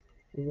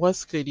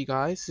What's good, you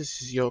guys?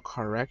 This is Yo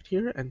Correct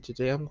here, and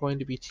today I'm going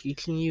to be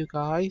teaching you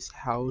guys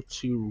how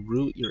to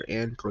root your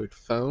Android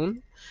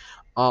phone.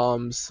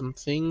 Some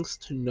things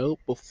to note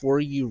before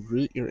you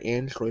root your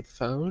Android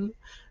phone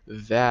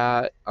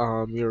that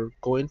you're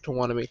going to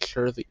want to make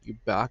sure that you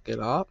back it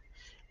up.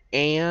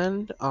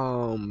 And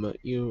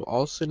you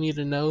also need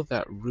to know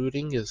that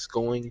rooting is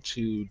going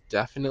to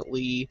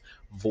definitely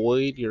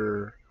void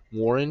your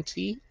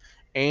warranty.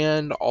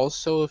 And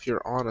also, if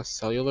you're on a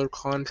cellular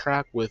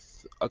contract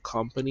with a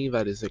company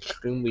that is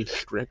extremely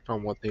strict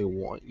on what they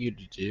want you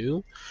to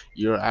do,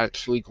 you're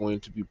actually going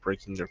to be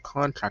breaking your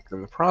contract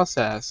in the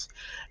process.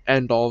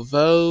 And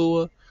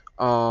although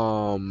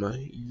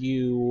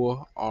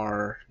you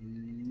are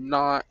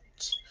not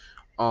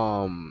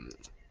um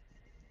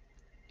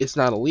it's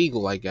not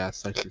illegal, I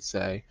guess I should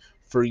say,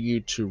 for you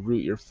to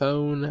root your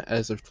phone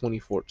as of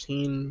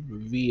 2014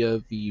 via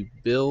the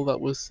bill that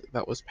was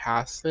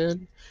passed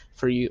then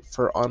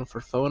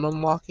for phone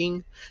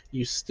unlocking.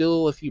 You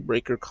still, if you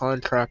break your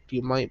contract,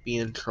 you might be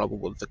in trouble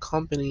with the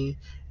company,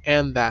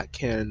 and that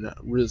can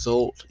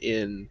result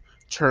in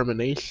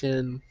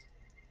termination,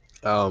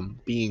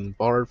 being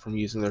barred from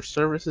using their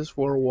services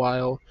for a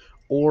while,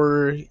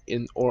 or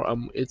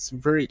it's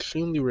very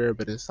extremely rare,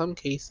 but in some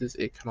cases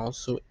it can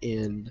also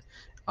end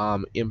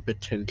in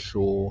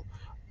potential.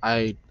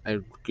 I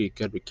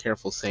gotta be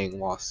careful saying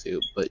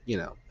lawsuit, but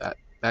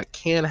that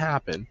can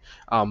happen,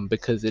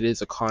 because it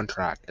is a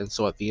contract, and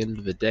so at the end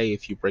of the day,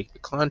 if you break the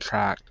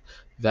contract,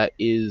 that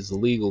is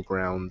legal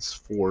grounds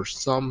for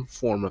some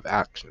form of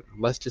action.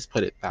 Let's just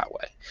put it that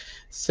way.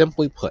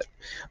 Simply put,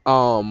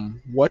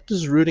 what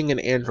does rooting an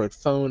Android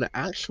phone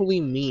actually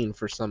mean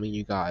for some of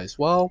you guys?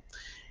 Well,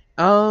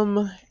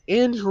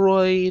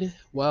 Android,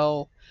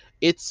 well,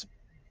 it's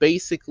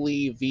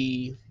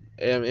basically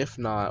if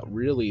not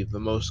really, the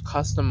most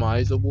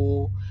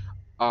customizable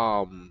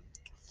um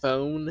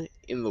phone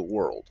in the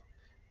world.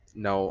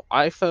 No,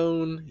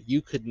 iPhone,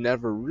 you could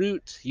never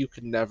root, you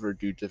could never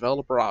do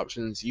developer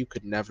options, you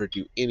could never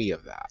do any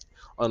of that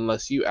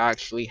unless you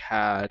actually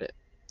had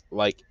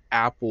like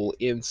Apple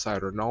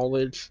insider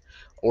knowledge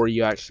or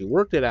you actually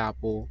worked at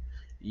Apple.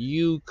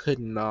 You could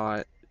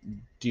not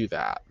do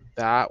that.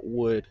 That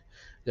would,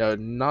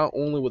 not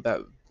only would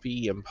that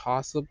be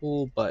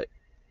impossible, but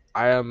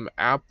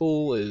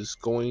Apple is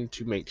going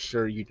to make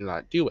sure you do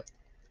not do it.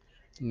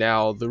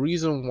 Now, the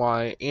reason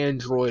why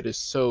Android is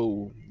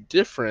so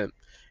different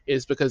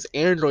is because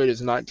Android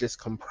is not just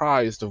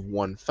comprised of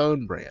one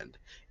phone brand,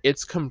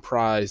 it's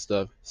comprised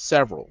of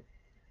several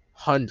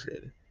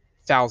hundred,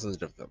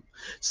 thousands of them.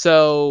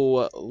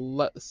 So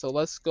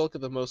let's go look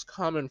at the most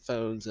common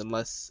phones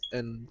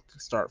and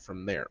start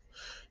from there.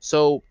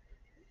 So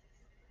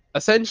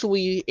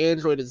essentially,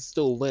 Android is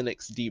still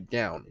Linux deep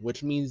down,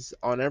 which means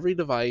on every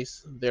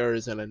device there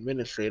is an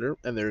administrator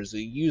and there's a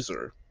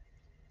user.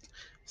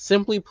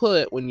 Simply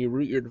put, when you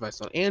root your device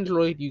on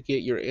Android, you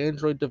get your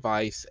Android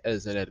device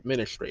as an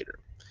administrator.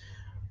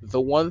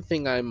 The one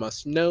thing I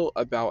must note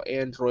about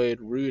Android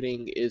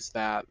rooting is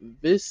that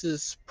this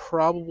is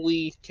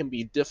probably can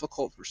be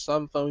difficult for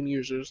some phone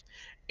users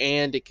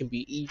and it can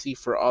be easy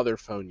for other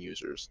phone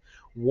users.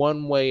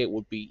 One way it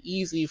would be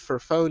easy for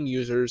phone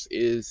users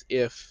is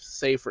if,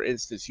 say, for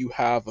instance, you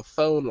have a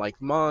phone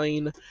like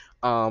mine.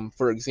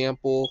 For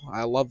example,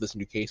 I love this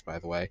new case, by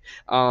the way.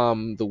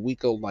 The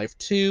Wiko Life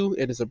 2.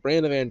 It is a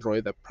brand of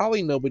Android that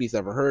probably nobody's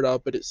ever heard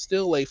of, but it's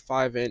still a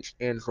 5-inch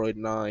Android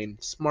 9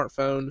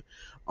 smartphone.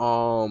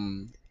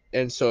 um,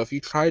 and so if you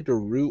tried to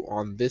root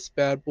on this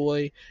bad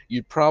boy,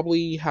 you'd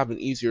probably have an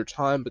easier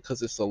time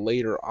because it's a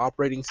later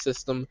operating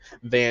system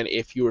than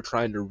if you were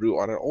trying to root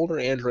on an older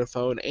Android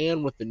phone.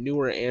 And with the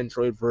newer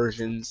Android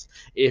versions,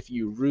 if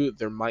you root,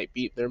 there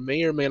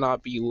may or may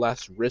not be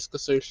less risk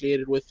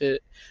associated with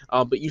it.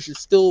 But you should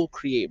still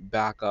create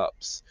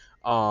backups.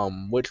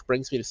 Which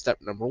brings me to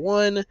step number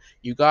one: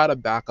 you gotta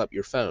back up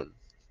your phone.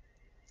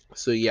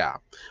 So yeah,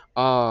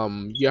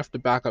 you have to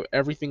back up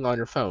everything on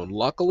your phone.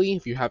 Luckily,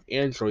 if you have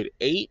Android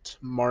 8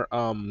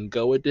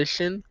 Go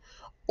Edition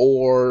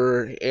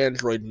or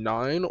Android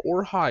 9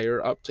 or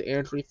higher up to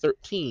Android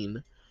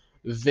 13,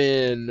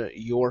 then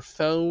your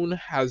phone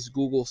has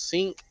Google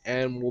Sync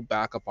and will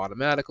back up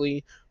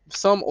automatically.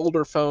 Some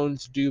older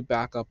phones do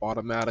back up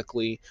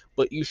automatically,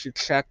 but you should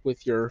check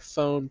with your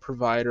phone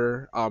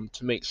provider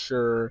to make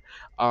sure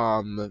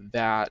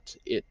that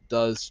it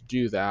does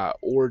do that,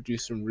 or do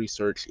some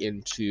research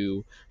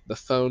into the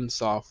phone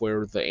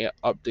software, the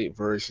update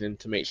version,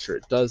 to make sure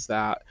it does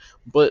that.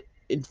 But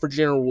for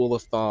general rule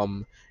of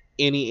thumb,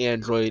 any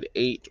Android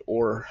 8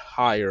 or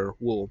higher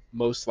will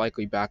most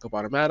likely back up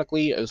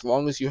automatically as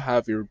long as you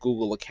have your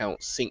Google account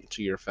synced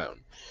to your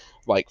phone.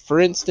 Like, for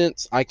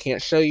instance, I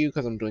can't show you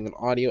because I'm doing an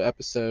audio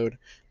episode,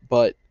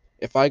 but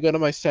if I go to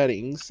my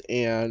settings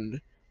and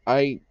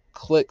I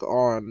click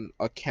on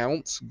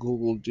accounts,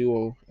 Google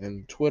Duo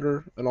and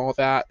Twitter and all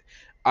that,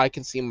 I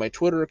can see my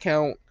Twitter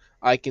account,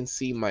 I can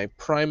see my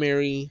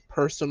primary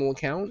personal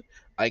account,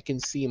 I can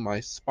see my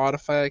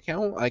Spotify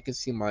account, I can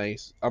see my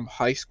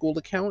high school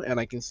account, and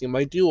I can see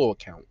my Duo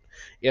account.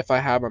 If I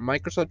have a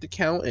Microsoft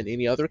account and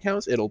any other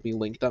accounts, it'll be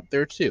linked up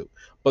there too.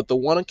 But the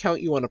one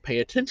account you want to pay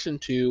attention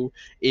to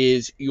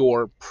is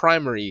your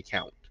primary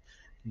account.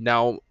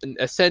 Now, an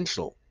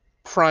essential,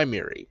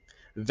 primary.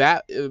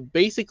 That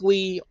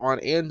basically on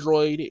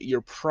Android,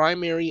 your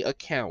primary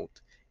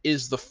account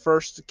is the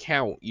first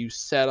account you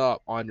set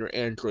up on your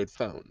Android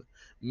phone.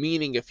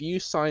 Meaning, if you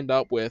signed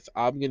up with,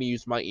 I'm going to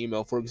use my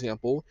email, for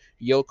example,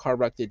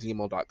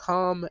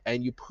 yocarrect@gmail.com,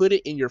 and you put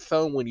it in your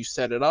phone when you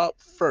set it up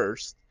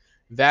first,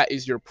 that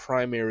is your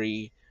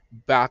primary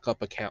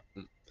backup account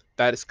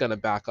that it's going to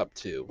back up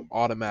to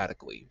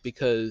automatically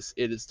because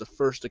it is the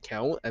first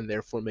account and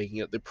therefore making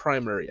it the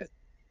primary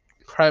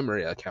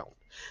account.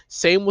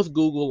 Same with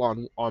Google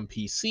on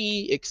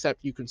PC,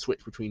 except you can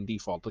switch between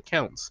default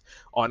accounts.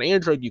 On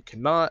Android, you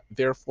cannot,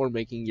 therefore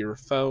making your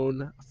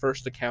phone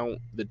first account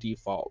the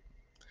default.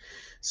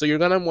 So you're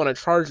gonna want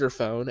to charge your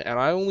phone, and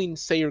I only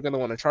say you're gonna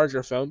want to charge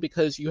your phone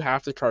because you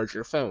have to charge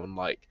your phone.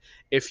 Like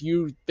if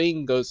your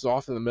thing goes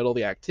off in the middle of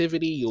the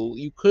activity,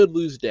 you could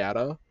lose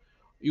data.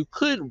 You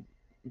could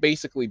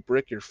basically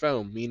brick your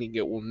phone, meaning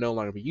it will no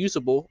longer be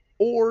usable,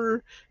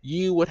 or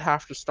you would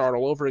have to start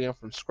all over again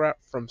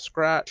from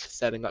scratch,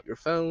 setting up your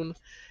phone,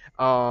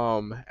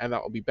 and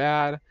that will be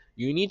bad.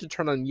 You need to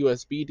turn on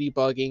USB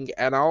debugging,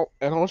 and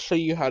I'll show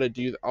you how to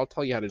do. I'll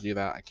tell you how to do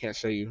that. I can't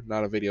show you,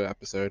 not a video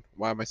episode.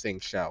 Why am I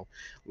saying shall?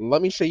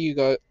 Let me show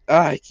you.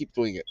 I keep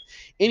doing it.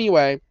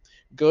 Anyway,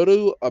 go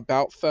to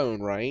About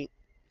Phone, right?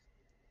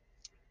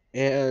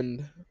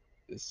 And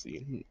let's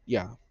see.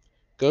 Yeah,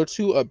 go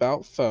to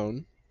About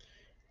Phone,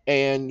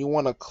 and you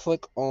want to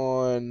click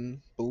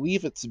on,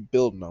 believe it's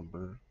build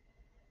number.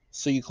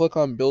 So you click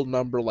on build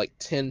number like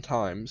 10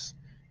 times.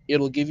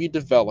 It'll give you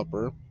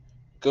developer.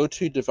 Go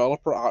to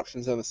developer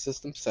options in the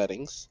system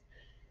settings,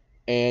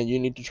 and you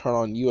need to turn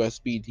on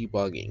USB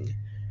debugging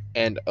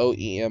and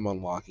OEM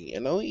unlocking.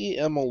 And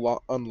OEM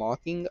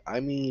unlocking, I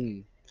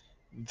mean,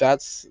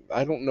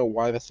 I don't know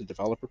why that's a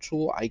developer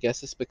tool. I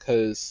guess it's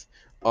because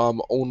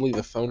only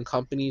the phone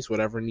companies would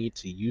ever need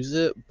to use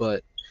it,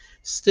 but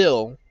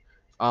still,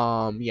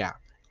 yeah.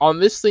 On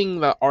this thing,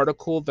 the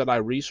article that I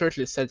researched,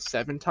 it said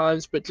 7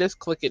 times, but just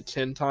click it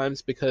 10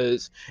 times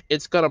because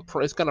it's gonna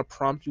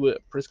prompt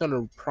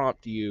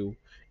you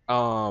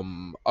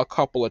a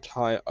couple of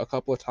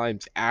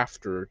times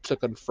after to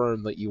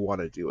confirm that you want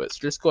to do it. So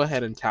just go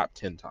ahead and tap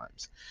 10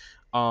 times.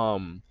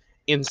 Um,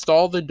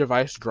 Install the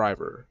device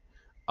driver.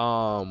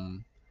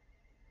 Um,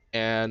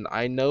 and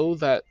I know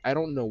that I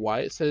don't know why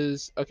it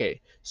says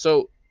okay.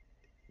 So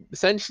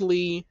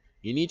essentially,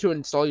 you need to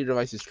install your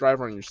device's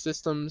driver on your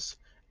systems,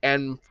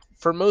 and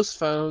for most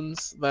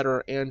phones that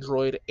are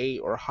Android 8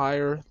 or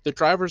higher, the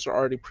drivers are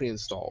already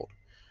pre-installed.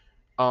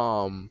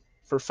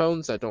 For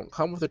phones that don't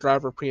come with a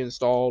driver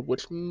pre-installed,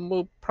 which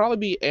will probably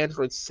be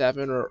Android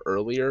 7 or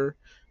earlier,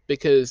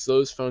 because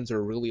those phones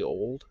are really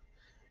old,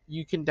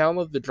 you can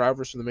download the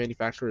drivers from the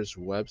manufacturer's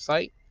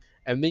website,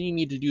 and then you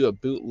need to do a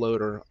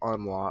bootloader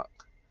unlock.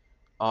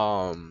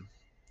 Um,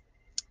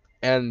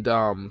 and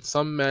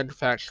some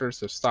manufacturers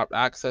have stopped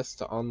access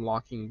to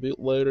unlocking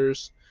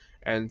bootloaders,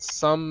 and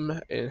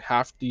some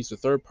have to use a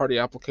third-party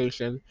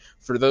application.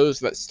 For those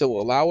that still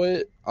allow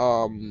it,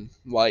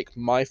 like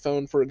my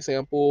phone, for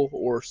example,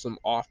 or some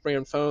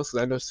off-brand phones,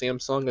 because I know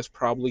Samsung has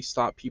probably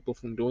stopped people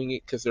from doing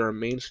it because they're a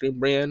mainstream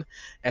brand,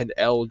 and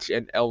LG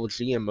and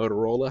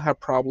Motorola have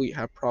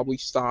probably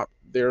stopped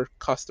their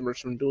customers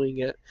from doing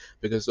it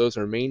because those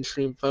are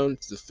mainstream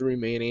phones, the three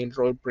main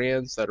Android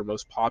brands that are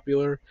most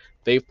popular.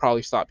 They've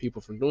probably stopped people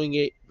from doing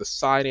it. The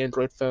side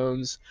Android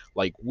phones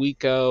like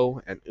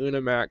Wiko and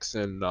Unimax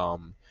and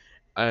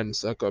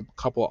a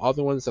couple of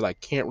other ones that I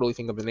can't really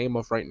think of the name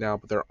of right now,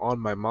 but they're on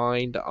my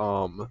mind.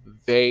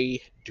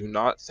 They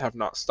have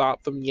not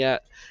stopped them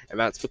yet, and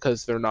that's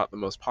because they're not the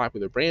most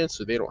popular brand,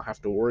 so they don't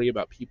have to worry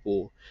about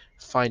people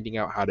finding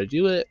out how to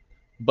do it.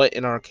 But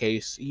in our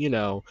case,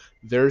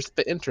 there's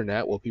the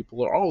internet where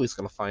people are always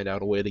going to find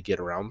out a way to get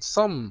around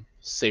some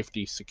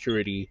safety,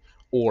 security,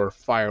 or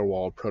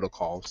firewall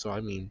protocol. So I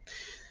mean,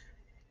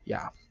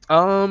 yeah.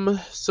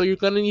 So you're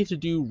gonna need to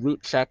do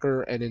root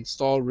checker and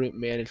install root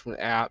management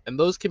app, and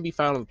those can be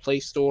found on the Play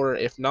Store.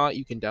 If not,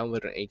 you can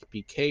download an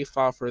APK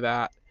file for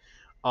that.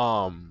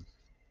 Um,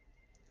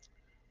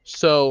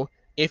 so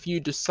if you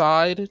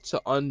decide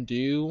to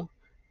undo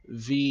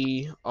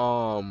the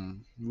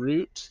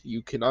root,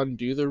 you can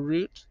undo the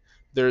root.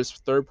 There's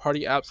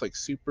third-party apps like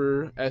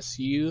Super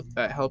SU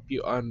that help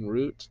you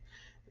unroot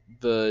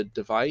the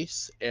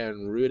device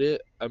and root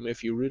it.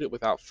 If you root it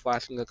without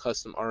flashing a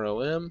custom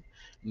ROM,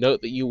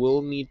 note that you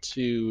will need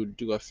to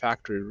do a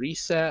factory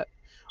reset.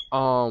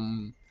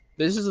 Um,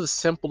 this is the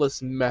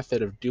simplest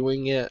method of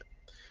doing it.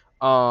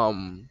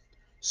 Um,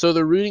 so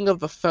the rooting of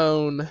the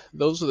phone,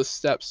 those are the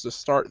steps to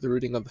start the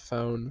rooting of the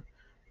phone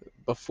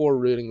before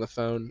rooting the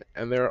phone,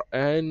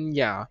 and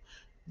yeah,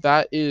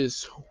 that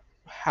is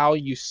how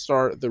you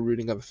start the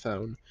rooting of the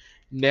phone.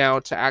 Now,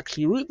 to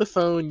actually root the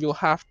phone, you'll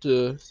have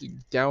to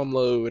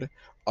download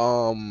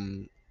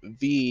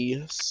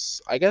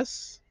I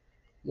guess,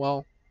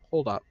 well,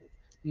 hold up.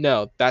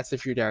 No, that's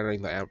if you're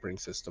downloading the operating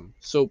system.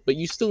 So, but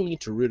you still need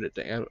to root it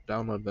to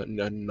download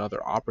another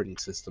operating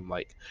system.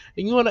 Like,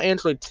 and you want an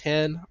Android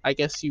 10, I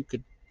guess you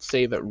could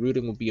say that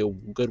rooting would be a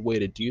good way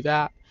to do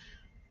that.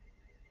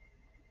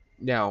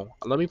 Now,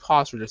 let me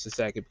pause for just a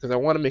second because I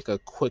want to make a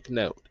quick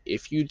note.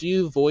 If you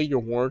do void your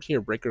warranty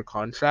or break your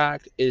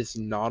contract, it is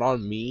not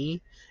on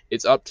me.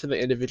 It's up to the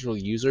individual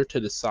user to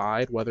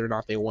decide whether or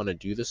not they want to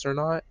do this or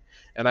not.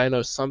 And I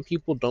know some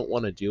people don't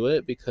want to do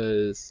it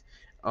because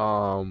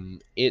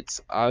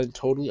it's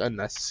totally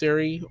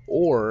unnecessary,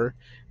 or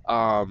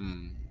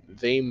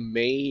they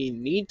may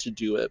need to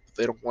do it, but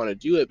they don't want to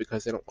do it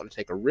because they don't want to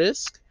take a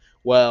risk.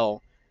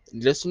 Well,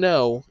 just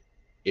know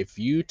if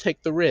you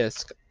take the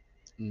risk,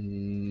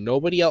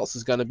 nobody else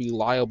is going to be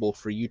liable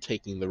for you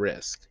taking the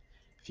risk.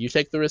 If you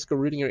take the risk of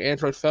rooting your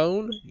Android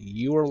phone,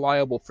 you are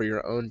liable for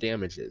your own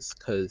damages.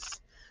 Because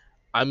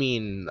I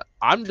mean,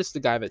 I'm just the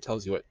guy that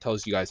tells you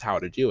guys how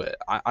to do it.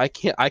 I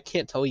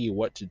can't tell you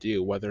what to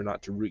do, whether or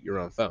not to root your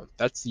own phone.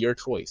 That's your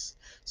choice.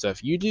 So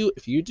if you do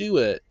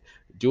it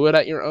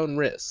at your own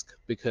risk,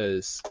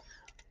 because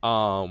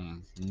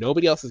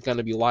nobody else is going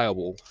to be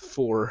liable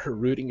for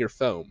rooting your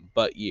phone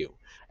but you,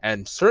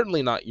 and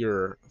certainly not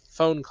your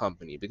phone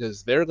company,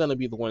 because they're going to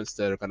be the ones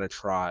that are going to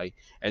try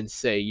and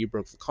say you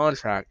broke the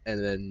contract,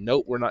 and then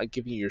nope, we're not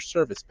giving you your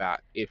service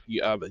back if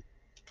you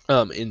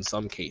in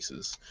some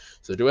cases.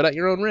 So do it at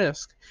your own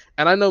risk.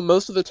 And I know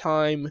most of the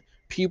time,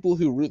 people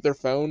who root their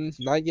phone,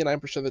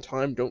 99% of the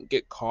time, don't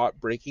get caught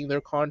breaking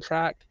their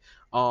contract.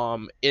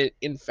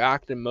 In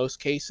fact, in most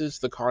cases,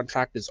 the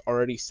contract is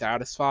already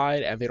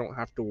satisfied and they don't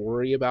have to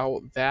worry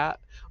about that.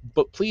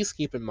 But please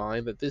keep in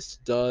mind that this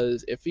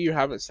does, if you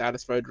haven't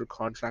satisfied your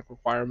contract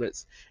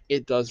requirements,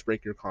 it does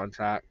break your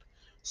contract.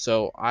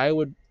 So I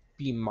would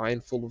be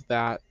mindful of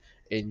that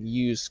and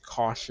use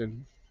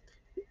caution.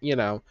 you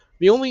know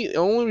the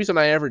only reason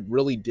I ever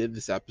really did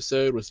this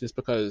episode was just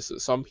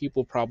because some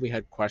people probably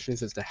had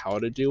questions as to how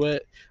to do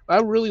it. I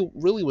really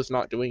was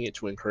not doing it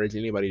to encourage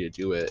anybody to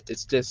do it.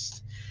 It's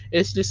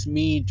just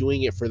me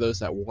doing it for those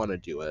that want to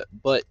do it.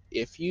 But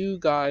if you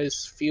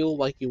guys feel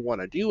like you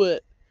want to do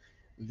it,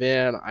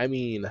 then I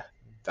mean,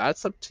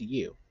 that's up to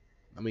you.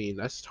 I mean,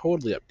 that's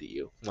totally up to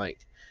you. Like,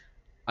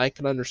 I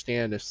can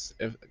understand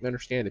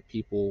if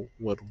people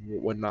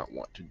would not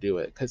want to do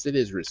it because it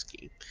is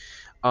risky.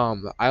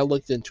 I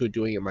looked into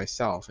doing it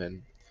myself,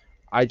 and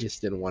I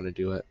just didn't want to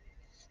do it.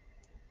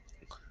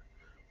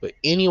 But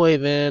anyway,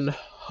 then,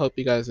 hope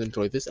you guys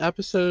enjoyed this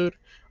episode.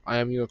 I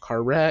am your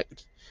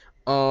correct.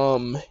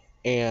 Um,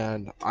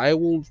 and I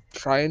will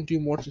try and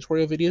do more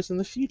tutorial videos in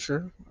the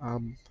future.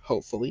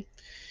 Hopefully.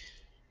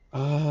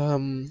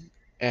 And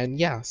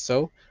yeah,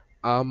 so,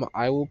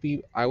 I will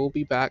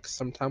be back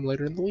sometime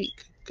later in the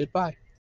week. Goodbye.